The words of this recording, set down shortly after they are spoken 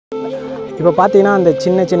இப்போ பார்த்தீங்கன்னா அந்த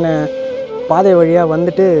சின்ன சின்ன பாதை வழியாக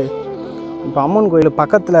வந்துட்டு இப்போ அம்மன் கோயில்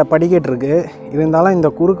பக்கத்தில் படிக்கட்டு இருக்குது. இருந்தாலும் இந்த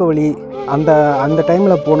குறுக்கு வழி அந்த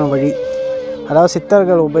டைமில் போன வழி, அதாவது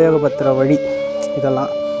சித்தர்கள் உபயோகப்படுத்துகிற வழி,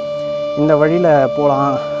 இதெல்லாம் இந்த வழியில்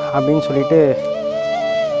போகலாம் அப்படின்னு சொல்லிட்டு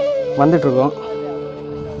வந்துட்ருக்கோம்.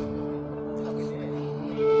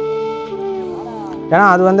 ஏன்னா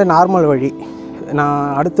அது வந்து நார்மல் வழி.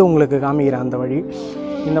 நான் அடுத்து உங்களுக்கு காமிக்கிறேன் அந்த வழி.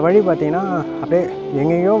 இந்த வழி பார்த்திங்கன்னா அப்படியே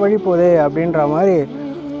எங்கேயோ வழி போகுது அப்படின்ற மாதிரி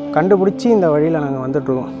கண்டுபிடிச்சி இந்த வழியில் நாங்கள்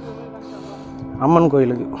வந்துட்ருக்கோம் அம்மன்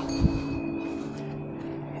கோயிலுக்கு.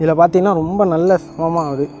 இதில் பார்த்திங்கன்னா ரொம்ப நல்ல சமமாக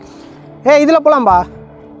ஆகுது. இதில் போகலாம்பா.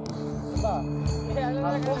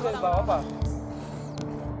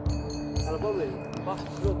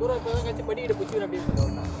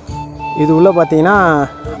 இது உள்ள பார்த்தீங்கன்னா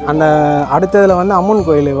அந்த அடுத்ததில் வந்து அம்மன்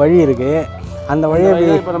கோயில் வழி இருக்குது. அந்த வழியை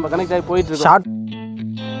இப்போ நம்ம கனெக்ட் ஆகி போயிட்டு ஷார்ட்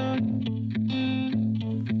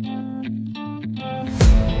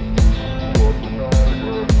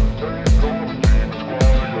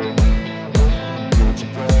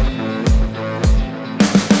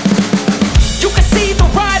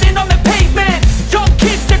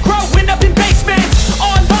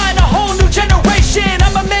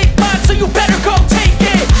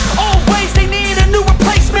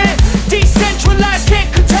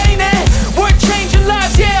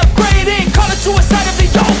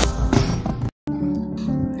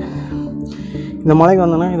இந்த மலைக்கு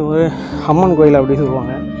வந்தோன்னா இது ஒரு அம்மன் கோயில் அப்படி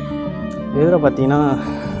சொல்லுவாங்க. எதில் பார்த்தீங்கன்னா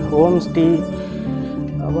ஓம் ஸ்ரீ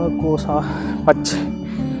அவகோசா பச்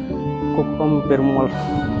குப்பம் பெருமாள்.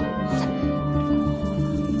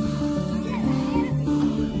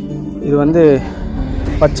 இது வந்து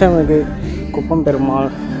பச்சைமிகு குப்பம் பெருமாள்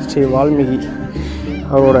ஸ்ரீ வால்மீகி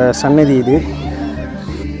அவரோட சன்னதி இது.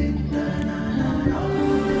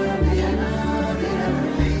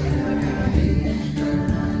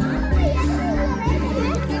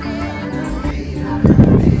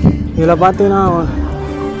 இதில் பார்த்தீங்கன்னா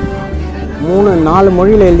 3-4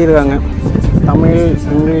 மொழியில் எழுதியிருக்காங்க. தமிழ்,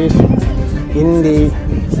 இங்கிலீஷ், ஹிந்தி,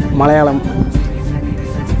 மலையாளம்,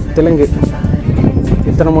 தெலுங்கு,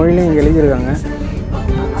 இத்தனை மொழியிலையும் இங்கே எழுதியிருக்காங்க.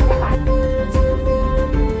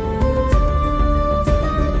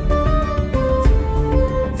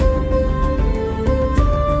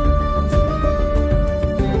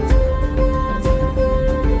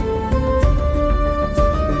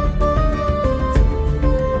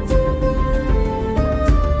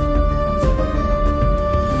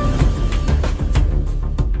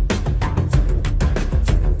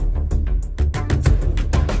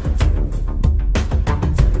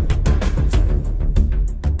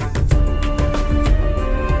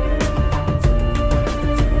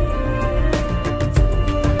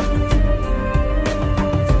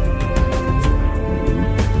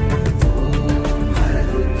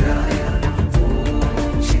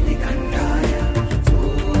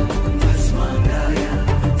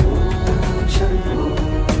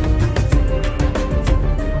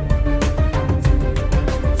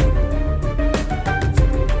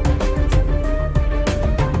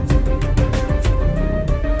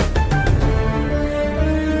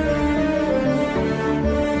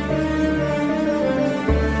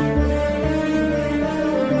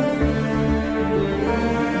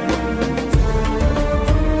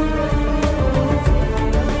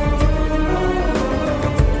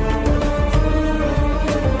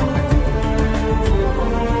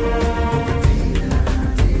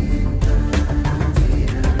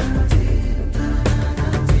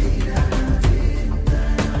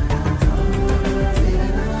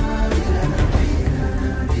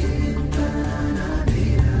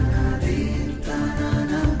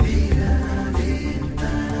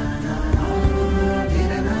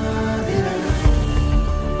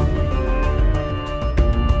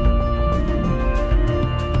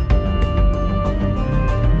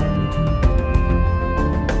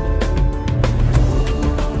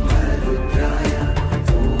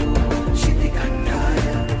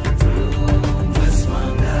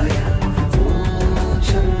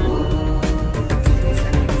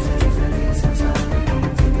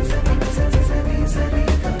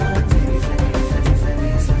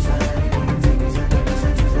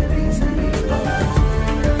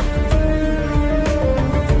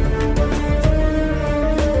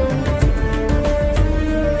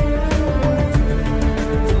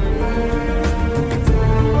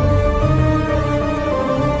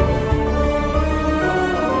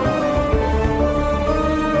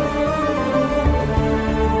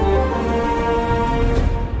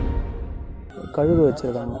 கழுகு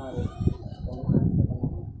வச்சுருக்காங்க.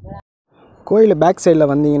 கோயில் பேக் சைடில்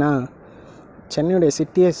வந்தீங்கன்னா சென்னையுடைய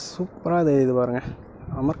சிட்டியே சூப்பராக தெரியுது பாருங்கள்,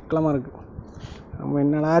 அமர்க்கலமாக இருக்குது. நம்ம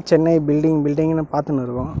என்னடா சென்னை பில்டிங்னு பார்த்துன்னு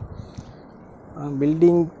இருக்கோம்.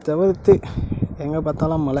 பில்டிங் தவிர்த்து எங்கே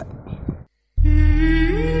பார்த்தாலும் மலை.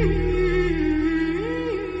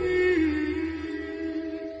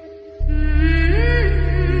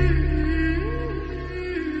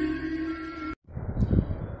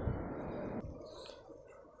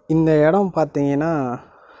 இந்த இடம் பார்த்தீங்கன்னா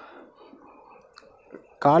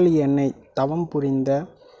காளி எண்ணெய் தவம் புரிந்த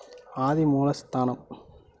ஆதி மூலஸ்தானம்.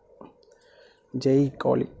 ஜெய்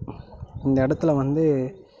காளி. இந்த இடத்துல வந்து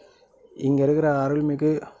இங்கே இருக்கிற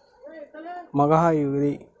அருள்மிகு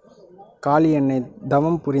மகாயுதி காளி எண்ணெய்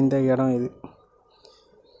தவம் புரிந்த இடம் இது.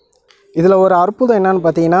 இதில் ஒரு அற்புதம் என்னன்னு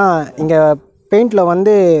பார்த்தீங்கன்னா, இங்கே பெயிண்டில்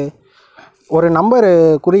வந்து ஒரு நம்பரு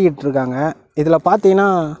குறியிட்டிருக்காங்க. இதில் பார்த்தீங்கன்னா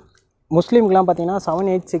முஸ்லீம்க்கெலாம் பார்த்தீங்கன்னா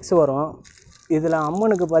 786 வரும். இதில்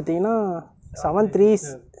அம்மனுக்கு பார்த்தீங்கன்னா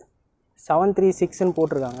 736ன்னு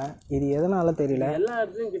போட்டிருக்காங்க. இது எதனால தெரியல. எல்லா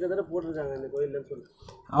இடத்துலையும் கிட்டத்தட்ட போட்டிருக்காங்க இந்த கோயில்னு சொல்லி.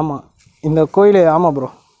 ஆமாம், இந்த கோயில் ஆமாம் ப்ரோ,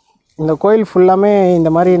 இந்த கோயில் ஃபுல்லாமே இந்த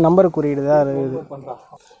மாதிரி நம்பர் குறியீடு தான் இருக்குது.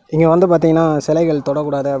 இங்கே வந்து பார்த்திங்கன்னா சிலைகள்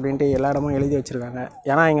தொடக்கூடாது அப்படின்ட்டு எல்லா இடமும் எழுதி வச்சுருக்காங்க.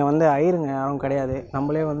 ஏன்னா இங்கே வந்து ஐயருங்க யாரும் கிடையாது,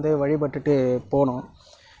 நம்மளே வந்து வழிபட்டுட்டு போகணும்.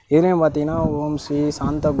 இதுலேயும் பார்த்தீங்கன்னா ஓம் ஸ்ரீ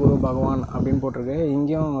சாந்த குரு பகவான் அப்படின்னு போட்டிருக்கு.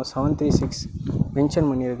 இங்கேயும் 736 மென்ஷன்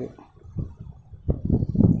பண்ணியிருக்கு.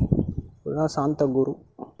 இதுதான் சாந்த குரு.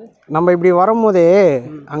 நம்ம இப்படி வரும்போதே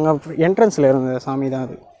அங்கே என்ட்ரன்ஸில் இருந்த சாமி தான்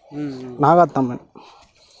அது, Nagathamman.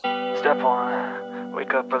 Step 1,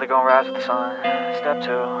 wake up early, gonna rise with the sun. Step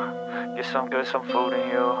 2, get some food in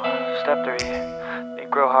you. Step 3, think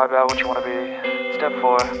real hard about what you wanna be. Step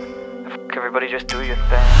 4, everybody just do your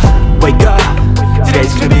thing. Wake up,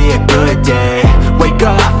 today's gonna be a good day. Wake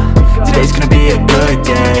up, today's gonna be a good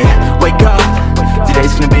day. Wake up,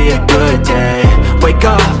 today's gonna be a good day. Wake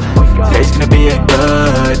up, today's gonna be a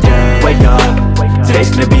good day. Wake up,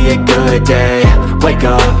 today's gonna be a good day. Wake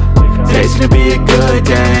up, today's gonna be a good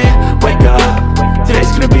day. Wake up,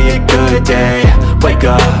 today's gonna be a good day. Wake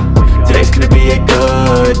up, today's gonna be a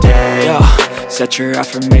good day. Yo, set your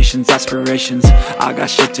affirmations, aspirations. I got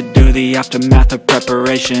shit to do, the aftermath of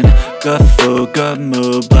preparation. Good food, good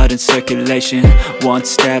mood, blood in circulation. One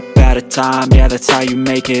step at a time, yeah, that's how you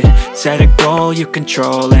make it. Set a goal you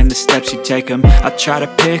control and the steps you take them. I try to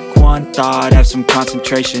pick one thought, have some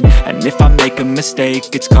concentration. And if I make a mistake,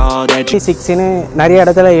 it's called education. 6ன்னு நிறைய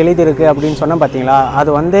இடத்துல எழுதியிருக்கு அப்படின்னு சொன்னால் பார்த்தீங்களா,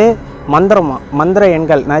 அது வந்து மந்திர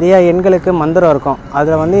எண்கள். நிறைய எண்களுக்கு மந்திரம் இருக்கும்.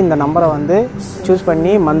 அதில் வந்து இந்த நம்பரை வந்து சூஸ்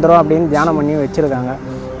பண்ணி மந்திரம் அப்படின்னு தியானம் பண்ணி வச்சுருக்காங்க.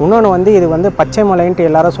 இன்னொன்று வந்து இது வந்து பச்சை மலைன்ட்டு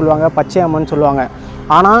எல்லாரும் சொல்லுவாங்க, பச்சை அம்மன் சொல்லுவாங்க.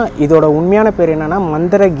 ஆனால் இதோட உண்மையான பேர் என்னென்னா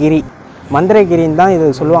மந்திரகிரின்னு தான் இது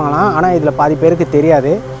சொல்லுவாங்களாம். ஆனால் இதில் பாதி பேருக்கு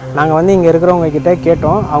தெரியாது. நாங்கள் வந்து இங்கே இருக்கிறவங்க கிட்டே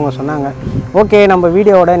கேட்டோம், அவங்க சொன்னாங்க. ஓகே, நம்ம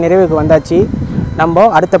வீடியோவோட நிறைவுக்கு வந்தாச்சு. நம்ம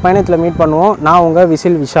அடுத்த பயணத்தில் மீட் பண்ணுவோம். நான் உங்கள்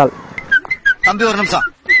விசில் விஷால். தம்பி ஒரு நிமிஷம்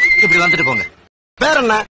இப்படி வந்துட்டு போங்க. வேற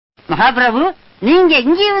என்ன மகாபிரபு, நீங்க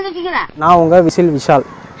இங்கே வந்துட்டீங்களா? நான் உங்கள் whistle Vishal.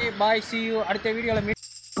 Bye, see you அடுத்த வீடியோல